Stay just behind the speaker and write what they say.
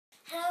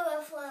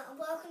and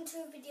welcome to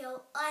a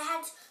video. I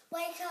had to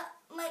wake up,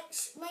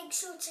 make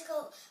sure to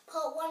go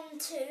part 1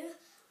 and 2.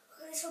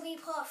 This will be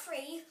part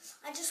 3.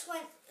 I just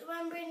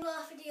remember in the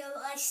last video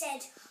I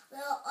said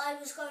that I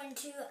was going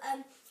to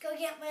go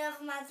get my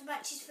other man's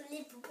matches for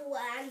Liverpool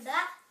and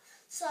that.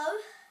 So,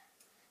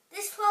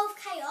 this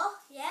 12KR,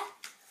 yeah,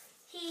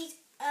 he's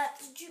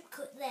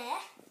duplicate there,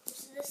 which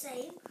is the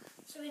same,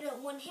 so we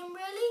don't want him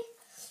really.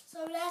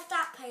 So we left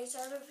that page,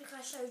 I don't think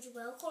I showed you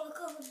well. Collar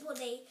covered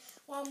body,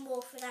 one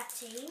more for that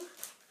team.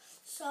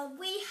 So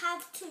we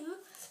have to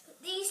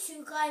put these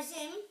two guys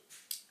in,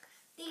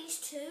 these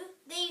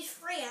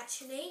three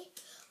actually,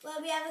 where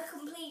we have a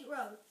complete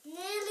row.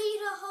 Nearly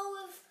the whole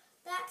of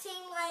that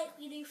team like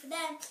we do for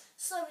them.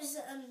 So is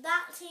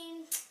that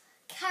team,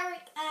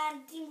 Carrick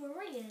and Di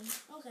Maria.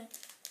 Okay,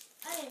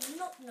 I did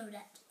not know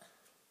that.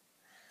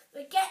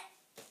 We get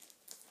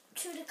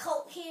to the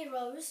cult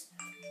heroes.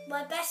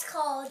 My best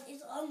card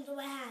is under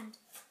my hand.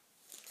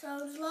 So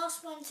the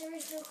last one's the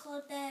original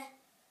card there.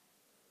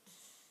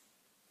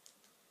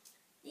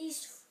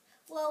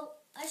 Well,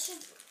 I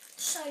should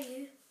show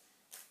you.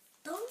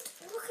 Don't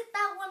look at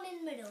that one in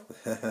the middle.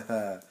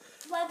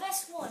 My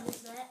best one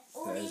is there.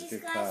 All these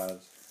guys.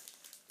 Cards.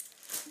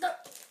 No.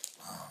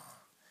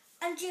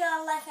 And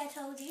like I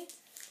told you,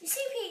 you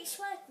see Pete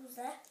Schmeichel's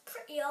there.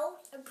 Pretty old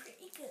and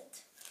pretty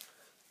good.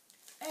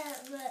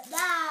 But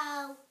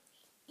now,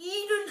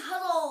 Eden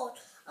Hazard.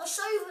 I'll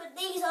show you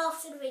these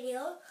after the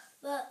video,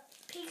 but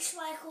Pete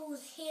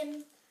Schmeichel's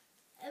him,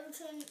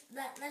 Everton,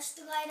 that's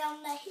the guy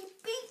down there. He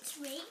beats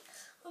me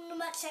on the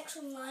Match X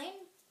Online.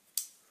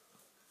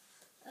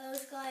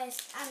 Those guys.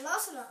 And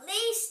last but not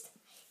least,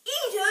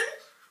 Eden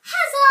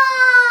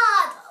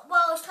Hazard!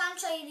 Well, it's time to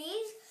show you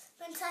these.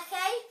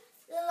 Benteke,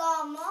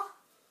 Lallana,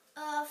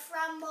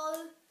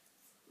 Frambo,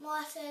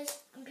 Martez,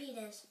 and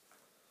Peters.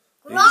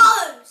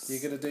 Gross! You're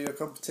going to do your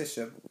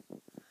competition?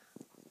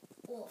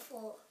 What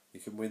for? You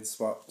can win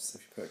swaps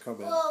if you put a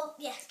comment. Well,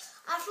 yes.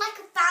 I have like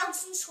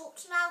 1,000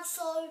 swaps now,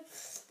 so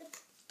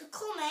the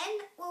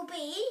comment will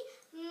be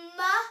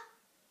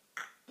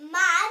man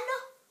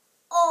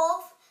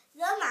of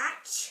the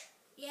match,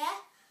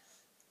 yeah?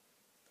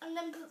 And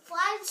then put 5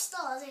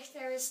 stars if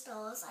there is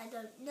stars, I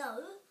don't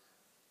know.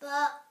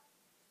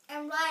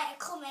 And write a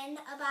comment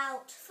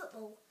about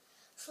football.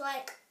 So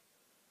like,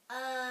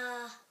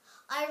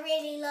 I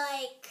really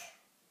like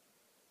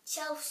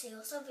Chelsea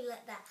or something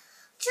like that.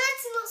 Try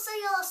to not say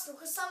Arsenal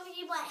because some of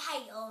you might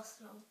hate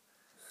Arsenal,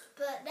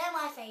 but they're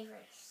my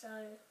favourite. So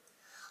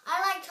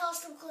I like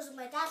Arsenal because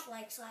my dad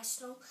likes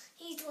Arsenal.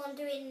 He's the one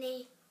doing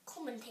the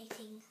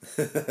commentating.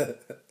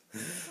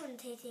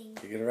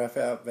 You're going to wrap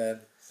it up,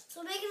 Ben.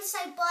 So we're going to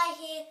say bye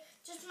here.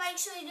 Just make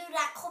sure you do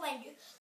that comment.